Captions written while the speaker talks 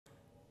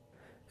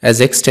As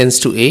x tends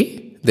to a,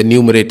 the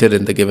numerator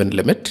in the given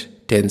limit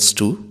tends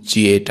to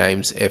ga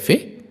times fa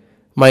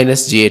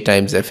minus ga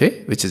times fa,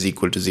 which is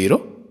equal to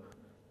 0.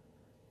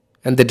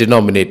 And the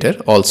denominator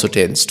also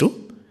tends to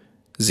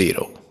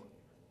 0.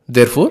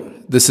 Therefore,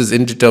 this is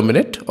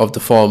indeterminate of the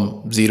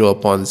form 0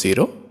 upon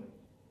 0.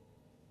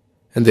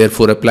 And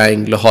therefore,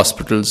 applying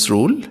L'Hospital's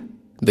rule,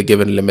 the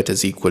given limit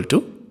is equal to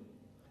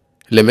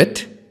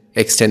limit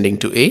x tending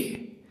to a,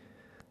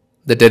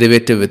 the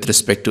derivative with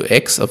respect to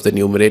x of the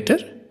numerator,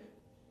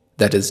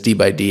 that is d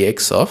by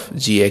dx of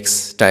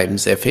gx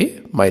times fa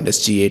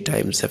minus ga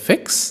times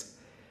fx,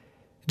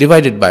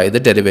 divided by the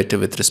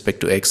derivative with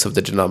respect to x of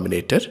the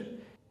denominator,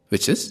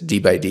 which is d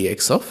by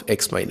dx of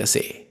x minus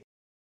a.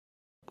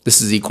 This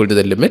is equal to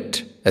the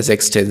limit as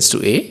x tends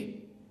to a,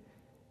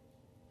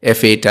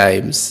 fa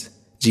times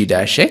g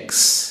dash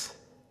x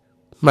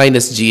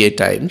minus ga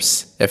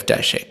times f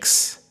dash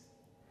x,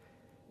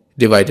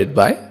 divided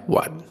by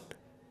 1.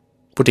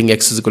 Putting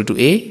x is equal to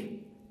a,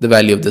 the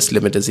value of this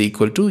limit is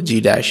equal to g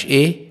dash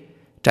a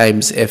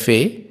times fa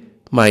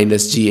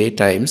minus ga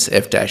times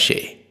f dash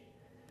a.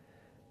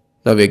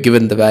 Now we are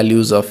given the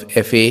values of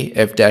fa,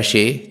 f dash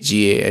a,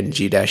 ga and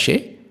g dash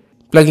a.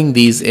 Plugging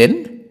these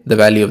in, the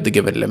value of the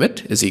given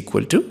limit is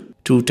equal to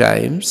 2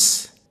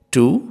 times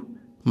 2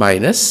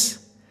 minus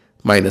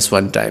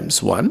 1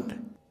 times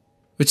 1,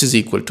 which is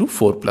equal to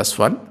 4 plus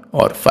 1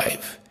 or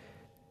 5,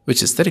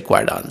 which is the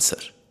required answer.